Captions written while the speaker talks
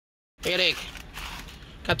Erik,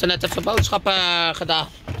 ik heb er net even boodschappen gedaan.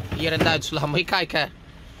 Hier in Duitsland, moet je kijken.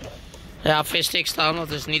 Ja, vissticks dan,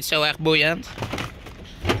 dat is niet zo erg boeiend.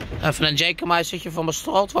 Even een Jägermeistertje voor mijn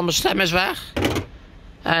strot, want mijn stem is weg.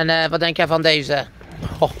 En wat denk jij van deze?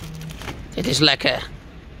 Oh, dit is lekker.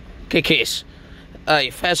 Kijk eens.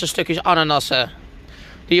 Verse stukjes ananassen.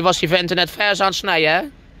 Die was die vent er net vers aan het snijden, hè?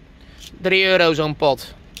 3 euro zo'n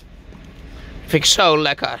pot. Vind ik zo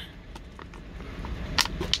lekker.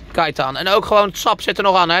 Kijk dan. En ook gewoon het sap zit er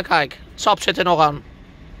nog aan, hè? Kijk. Het sap zit er nog aan.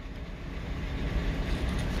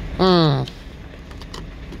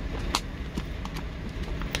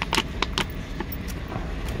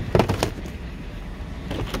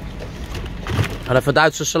 En even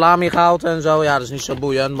Duitse salami gehaald en zo. Ja, dat is niet zo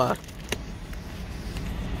boeiend, maar...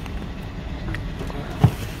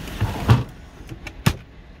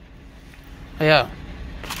 Ja.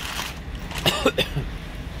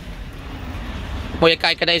 Moet je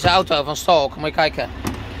kijken, deze auto van Stalk. Moet je kijken.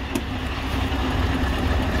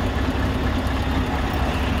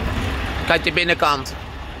 Kijk die binnenkant.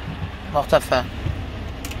 Wacht even.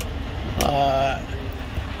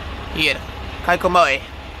 Hier. Kijk hoe mooi.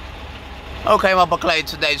 Ook helemaal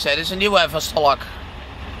bekleed deze. Dit is een nieuwe van Stalk.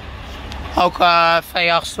 Ook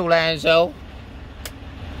V8 stoelen en zo.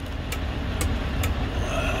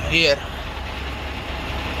 Hier.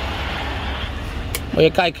 Moet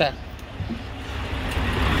je kijken.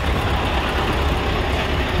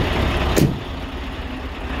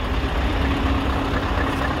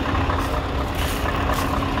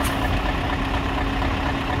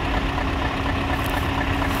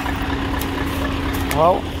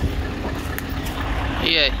 Wow.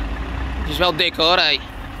 Hier. Het is wel dik hoor, hé.